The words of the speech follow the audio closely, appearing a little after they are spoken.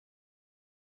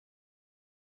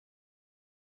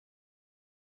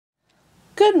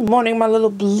Good morning, my little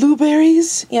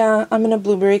blueberries. Yeah, I'm in a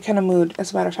blueberry kind of mood.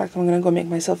 As a matter of fact, I'm going to go make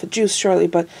myself a juice shortly,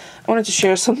 but I wanted to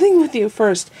share something with you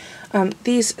first.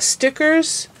 These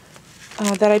stickers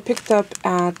that I picked up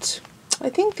at, I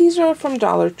think these are from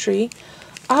Dollar Tree.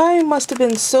 I must have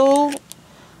been so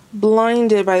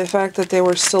blinded by the fact that they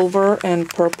were silver and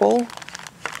purple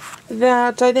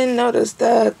that I didn't notice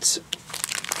that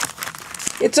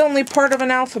it's only part of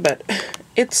an alphabet.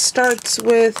 It starts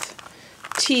with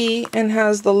T and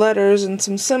has the letters and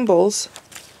some symbols,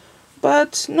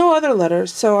 but no other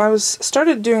letters. So I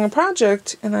started doing a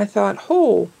project and I thought,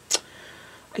 oh,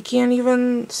 I can't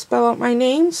even spell out my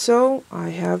name, so I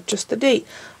have just the date.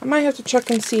 I might have to check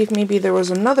and see if maybe there was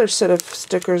another set of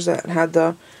stickers that had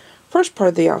the first part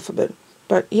of the alphabet.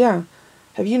 But yeah,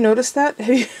 have you noticed that?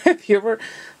 Have you ever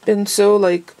been so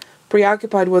like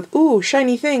preoccupied with, ooh,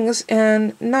 shiny things,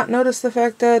 and not noticed the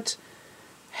fact that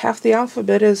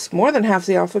more than half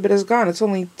the alphabet is gone. It's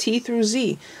only T through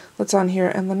Z that's on here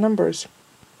and the numbers.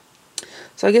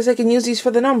 So I guess I can use these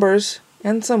for the numbers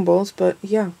and symbols, but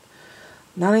yeah,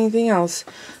 not anything else.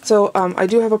 So I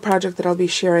do have a project that I'll be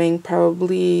sharing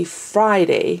probably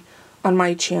Friday on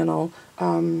my channel.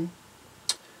 And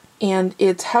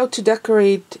it's how to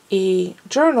decorate a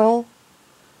journal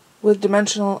with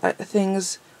dimensional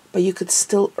things, but you could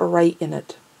still write in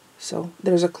it. So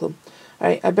there's a clue.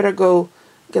 Alright, I better go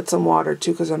get some water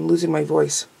too because I'm losing my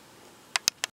voice.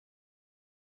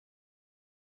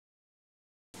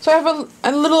 So I have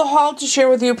a little haul to share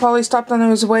with you. Polly stopped on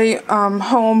his way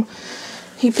home.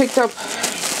 He picked up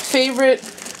favorite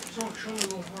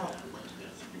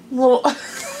little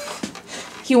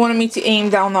he wanted me to aim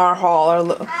down our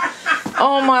haul.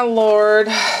 Oh my lord.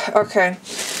 Okay.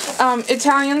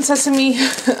 Italian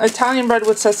bread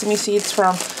with sesame seeds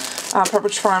from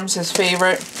Pepperidge Farm's his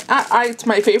favorite. It's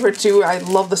my favorite too. I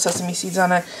love the sesame seeds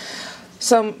on it.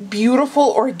 Some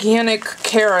beautiful organic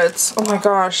carrots. Oh my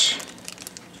gosh.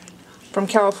 From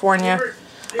California.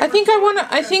 I think I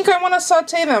wanna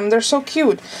saute them. They're so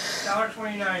cute.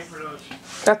 $1.29 for those.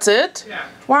 That's it? Yeah.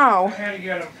 Wow. I had to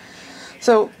get them.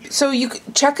 So you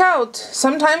check out.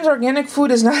 Sometimes organic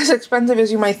food is not as expensive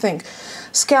as you might think.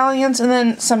 Scallions, and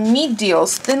then some meat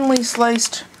deals. Thinly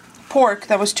sliced pork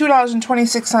that was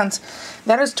 $2.26.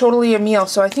 That is totally a meal.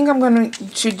 So I think I'm going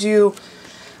to do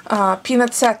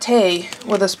peanut satay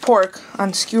with this pork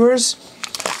on skewers.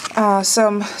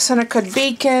 Some center cut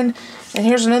bacon. And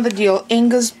here's another deal.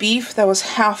 Angus beef that was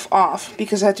half off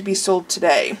because it had to be sold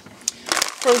today.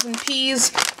 Frozen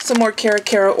peas, some more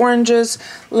Cara oranges,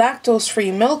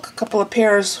 lactose-free milk, a couple of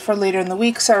pears for later in the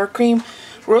week, sour cream,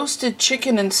 roasted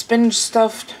chicken and spinach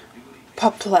stuffed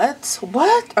puplets.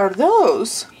 What are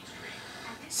those?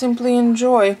 Simply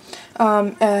enjoy.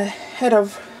 A head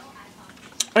of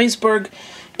iceberg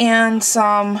and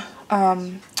some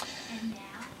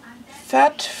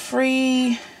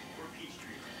fat-free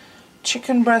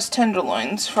chicken breast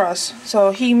tenderloins for us.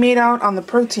 So he made out on the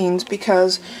proteins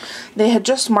because they had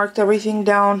just marked everything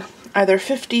down either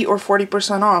 50 or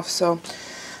 40% off. So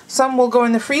some will go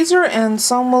in the freezer and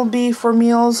some will be for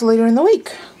meals later in the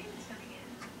week.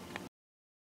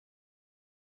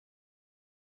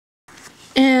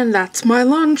 And that's my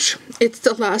lunch. It's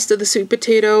the last of the sweet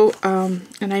potato,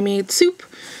 and I made soup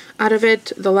out of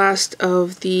it. The last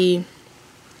of the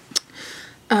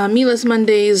Meatless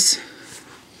Mondays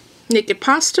naked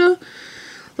pasta,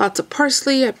 lots of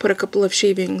parsley. I put a couple of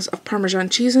shavings of Parmesan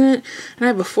cheese in it, and I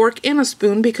have a fork and a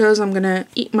spoon because I'm gonna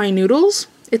eat my noodles.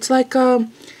 It's like a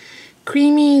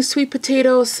creamy sweet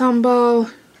potato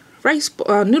sambal rice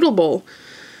noodle bowl.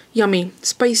 Yummy,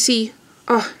 spicy,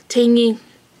 tangy,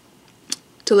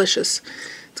 delicious.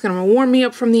 It's gonna warm me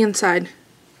up from the inside.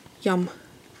 Yum.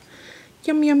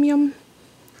 Yum, yum, yum.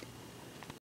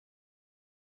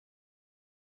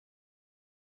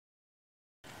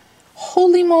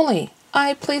 Holy moly,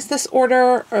 I placed this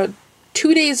order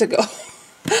 2 days ago.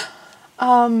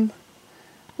 When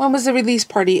was the release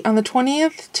party? On the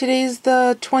 20th? Today's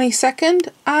the 22nd?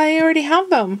 I already have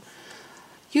them.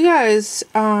 You guys,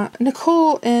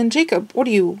 Nicole and Jacob, what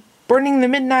are you, burning the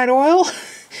midnight oil?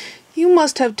 You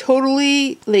must have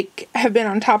totally, have been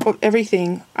on top of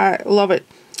everything. I love it.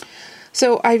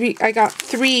 So I got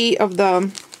 3 of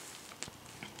the,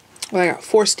 well, I got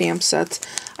 4 stamp sets.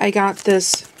 I got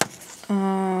this,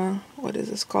 what is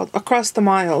this called? Across the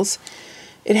Miles.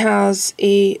 It has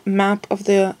a map of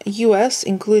the U.S.,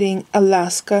 including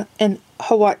Alaska and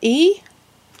Hawaii,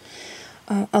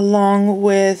 along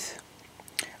with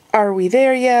Are We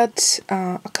There Yet?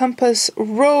 A compass,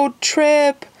 road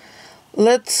trip,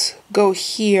 let's go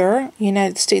here,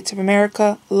 United States of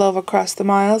America, love Across the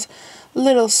Miles,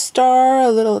 little star,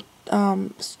 a little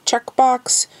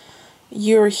checkbox,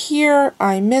 You're here,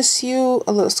 I miss you,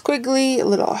 a little squiggly, a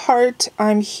little heart,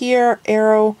 I'm here,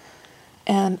 arrow,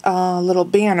 and a little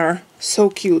banner. So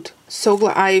cute. So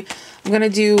glad. I'm gonna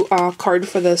do a card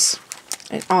for this,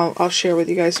 and I'll share with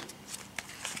you guys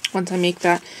once I make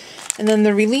that. And then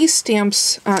the release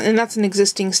stamps, and that's an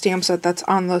existing stamp set that's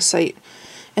on the site.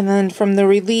 And then from the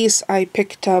release, I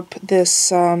picked up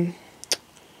this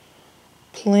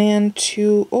plan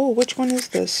to, oh, which one is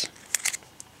this?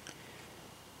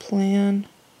 Plan,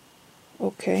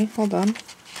 okay, hold on.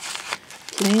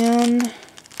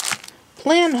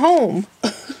 Plan home.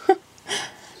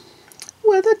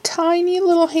 With a tiny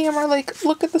little hammer, like,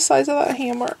 look at the size of that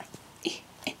hammer.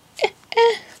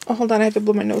 Oh, hold on, I have to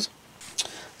blow my nose.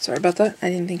 Sorry about that. I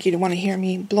didn't think you'd want to hear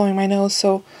me blowing my nose,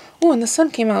 so, oh, and the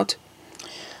sun came out.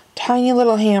 Tiny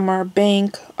little hammer,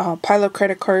 bank, pile of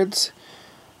credit cards,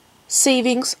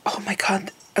 savings. Oh my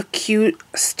god, a cute,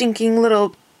 stinking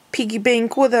little piggy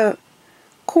bank with a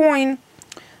coin.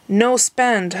 No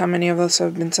spend. How many of us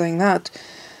have been saying that?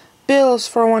 Bills,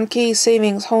 401k,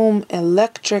 savings, home,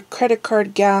 electric, credit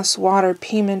card, gas, water,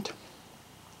 payment.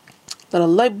 Little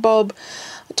light bulb,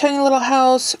 a tiny little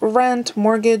house, rent,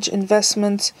 mortgage,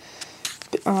 investments,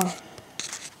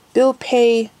 bill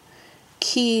pay,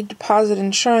 key, deposit,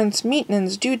 insurance,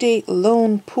 maintenance, due date,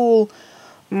 loan, pool,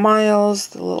 miles,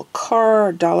 the little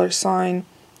car, $,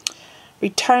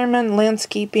 retirement,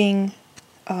 landscaping,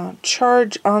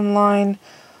 charge online,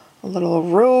 a little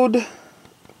road,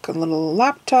 a little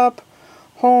laptop,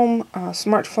 home,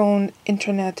 smartphone,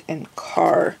 internet, and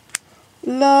car.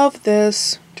 Love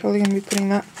this. Totally gonna be putting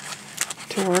that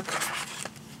to work.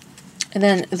 And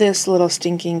then this little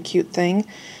stinking cute thing.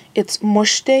 It's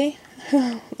mush day.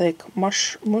 Like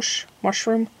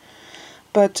mushroom.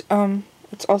 But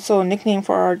it's also a nickname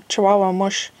for our Chihuahua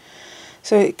Mush.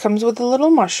 So it comes with a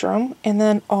little mushroom and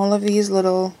then all of these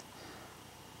little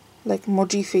like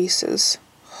emoji faces.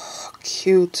 Oh,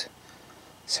 cute.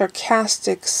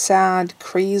 Sarcastic, sad,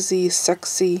 crazy,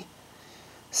 sexy,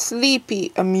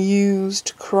 sleepy,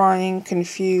 amused, crying,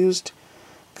 confused,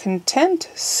 content,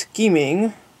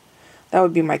 scheming. That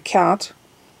would be my cat.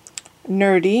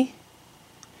 Nerdy.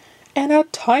 And a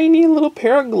tiny little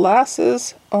pair of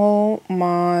glasses. Oh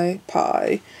my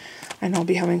pie. I know I'll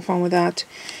be having fun with that.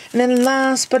 And then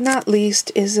last but not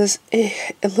least is this a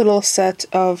little set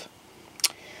of,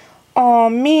 oh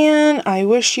man, I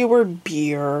wish you were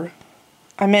beer.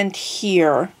 I meant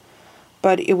here,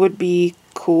 but it would be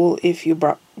cool if you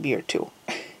brought beer too.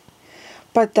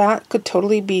 But that could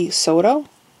totally be soda.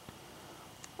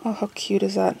 Oh, how cute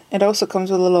is that? It also comes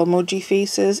with little emoji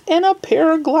faces and a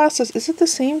pair of glasses. Is it the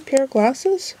same pair of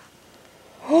glasses?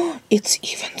 Oh, it's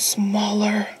even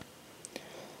smaller.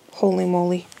 Holy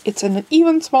moly. It's an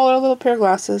even smaller little pair of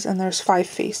glasses and there's 5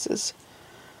 faces.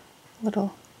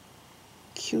 Little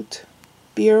cute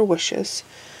beer wishes.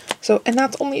 So, and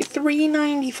that's only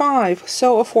 $3.95.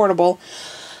 So affordable.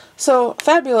 So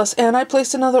fabulous. And I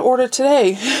placed another order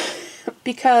today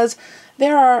because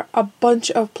there are a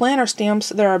bunch of planner stamps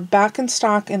that are back in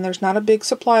stock and there's not a big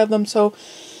supply of them. So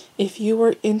if you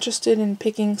were interested in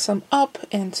picking some up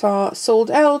and saw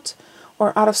sold out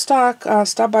or out of stock,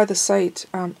 stop by the site.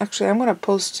 Actually, I'm going to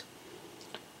post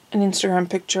an Instagram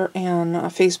picture and a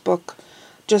Facebook,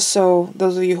 just so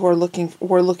those of you who are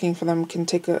looking for them can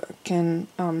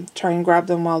try and grab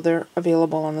them while they're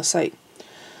available on the site.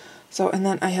 So, and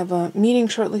then I have a meeting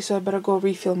shortly, so I better go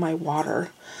refill my water.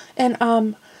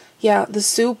 And yeah, the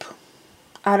soup,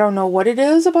 I don't know what it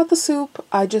is about the soup.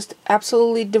 I just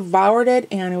absolutely devoured it,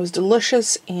 and it was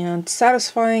delicious and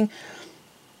satisfying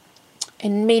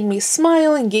and made me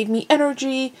smile and gave me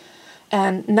energy.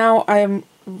 And now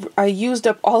I used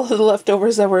up all of the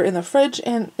leftovers that were in the fridge,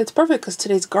 and it's perfect because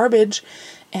today's garbage,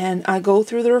 and I go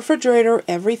through the refrigerator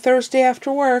every Thursday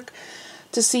after work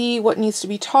to see what needs to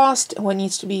be tossed and what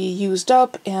needs to be used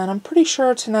up, and I'm pretty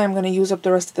sure tonight I'm going to use up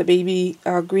the rest of the baby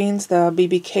greens, the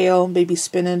baby kale, baby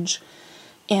spinach,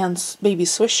 and baby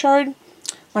Swiss chard.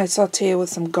 Might saute with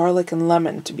some garlic and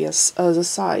lemon to be as a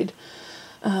side.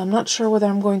 I'm not sure whether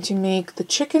I'm going to make the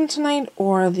chicken tonight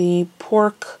or the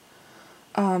pork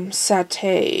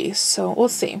satay, so we'll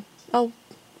see.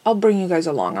 I'll bring you guys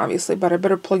along, obviously, but I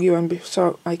better plug you in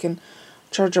so I can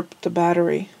charge up the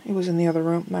battery. It was in the other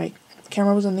room. My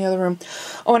camera was in the other room.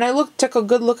 Oh, and I took a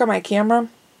good look at my camera.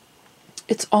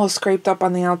 It's all scraped up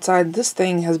on the outside. This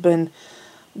thing has been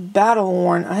battle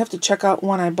worn. I have to check out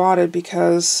when I bought it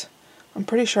because I'm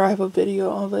pretty sure I have a video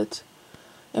of it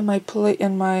in my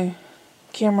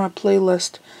camera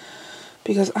playlist,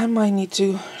 because I might need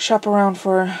to shop around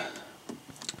for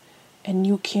a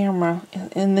new camera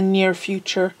in the near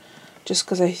future, just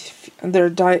because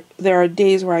there are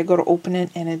days where I go to open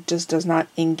it and it just does not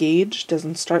engage,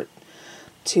 doesn't start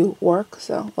to work.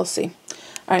 So we'll see.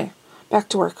 All right, back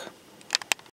to work.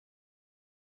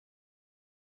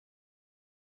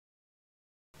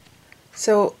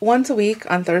 So once a week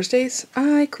on Thursdays,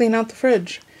 I clean out the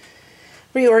fridge,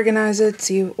 reorganize it,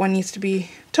 see what needs to be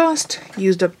tossed,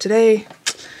 used up today,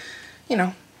 you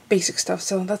know, basic stuff.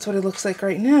 So that's what it looks like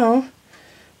right now.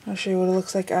 I'll show you what it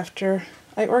looks like after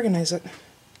I organize it,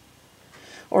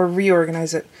 or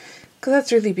reorganize it, because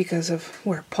that's really because of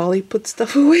where Polly put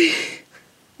stuff away.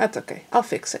 That's okay, I'll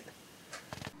fix it.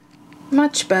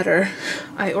 Much better.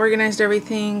 I organized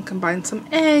everything, combined some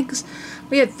eggs.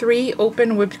 We had 3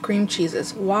 open whipped cream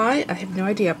cheeses. Why? I have no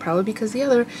idea. Probably because the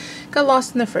other got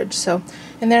lost in the fridge. So,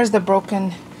 and there's the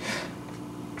broken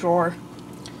drawer.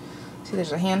 See,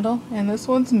 there's a handle, and this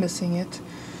one's missing it.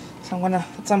 So I'm gonna,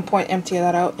 at some point, empty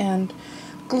that out and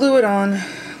glue it on,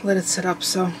 let it sit up.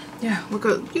 So, yeah, look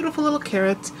at beautiful little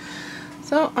carrots.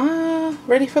 So,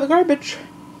 ready for the garbage.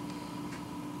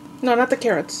 No, not the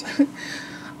carrots.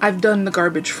 I've done the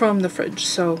garbage from the fridge,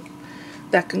 so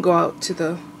that can go out to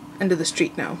the end of the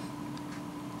street now.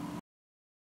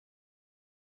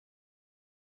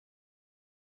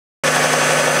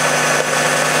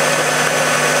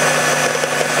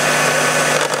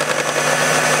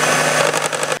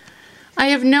 I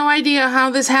have no idea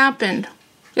how this happened.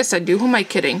 Yes, I do. Who am I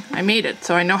kidding? I made it,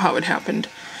 so I know how it happened.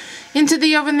 Into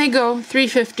the oven they go,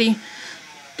 350.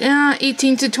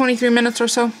 18 to 23 minutes or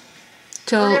so.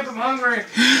 Till... Hurry up, I'm hungry.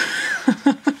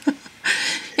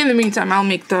 In the meantime, I'll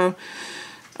make the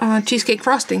cheesecake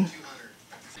frosting.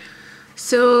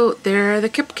 So there are the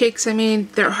cupcakes. I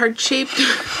made, they're heart-shaped.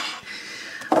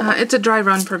 It's a dry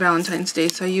run for Valentine's Day,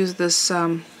 so I use this,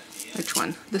 which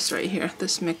one? This right here,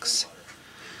 this mix.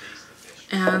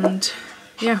 And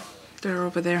yeah, they're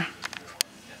over there.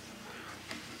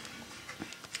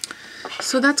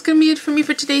 So that's going to be it for me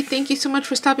for today. Thank you so much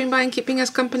for stopping by and keeping us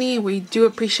company. We do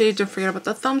appreciate it. Don't forget about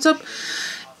the thumbs up.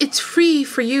 It's free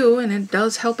for you, and it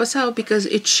does help us out because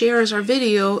it shares our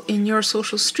video in your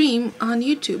social stream on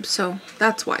YouTube. So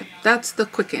that's why. That's the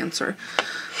quick answer.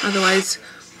 Otherwise,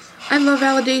 I love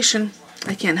validation.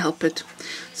 I can't help it.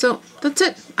 So that's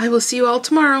it. I will see you all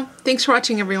tomorrow. Thanks for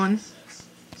watching, everyone.